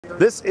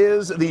This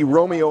is the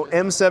Romeo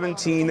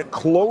M17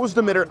 closed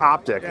emitter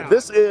optic.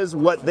 This is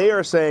what they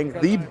are saying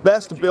the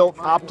best built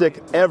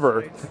optic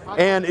ever,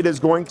 and it is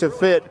going to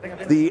fit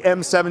the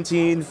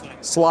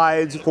M17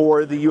 slides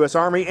for the US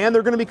Army, and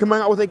they're going to be coming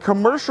out with a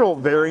commercial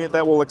variant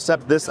that will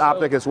accept this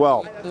optic as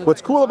well.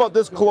 What's cool about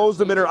this closed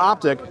emitter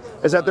optic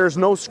is that there's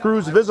no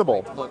screws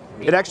visible.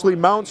 It actually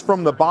mounts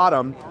from the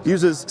bottom,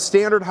 uses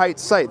standard height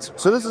sights.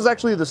 So this is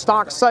actually the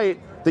stock sight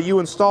that you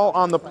install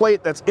on the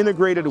plate that's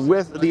integrated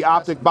with the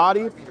optic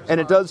body, and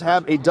it does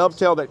have a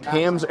dovetail that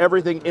cams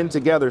everything in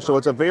together, so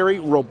it's a very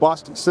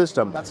robust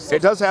system.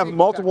 It does have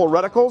multiple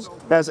reticles,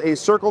 has a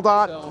circle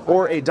dot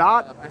or a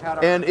dot,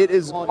 and it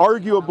is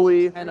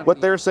arguably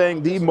what they're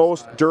saying the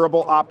most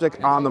durable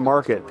optic on the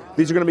market.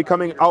 These are going to be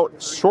coming out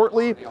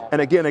shortly,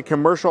 and again, a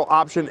commercial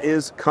option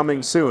is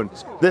coming soon.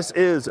 This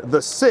is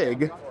the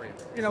Sig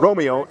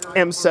Romeo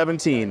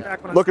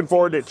M17. Looking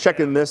forward to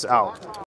checking this out.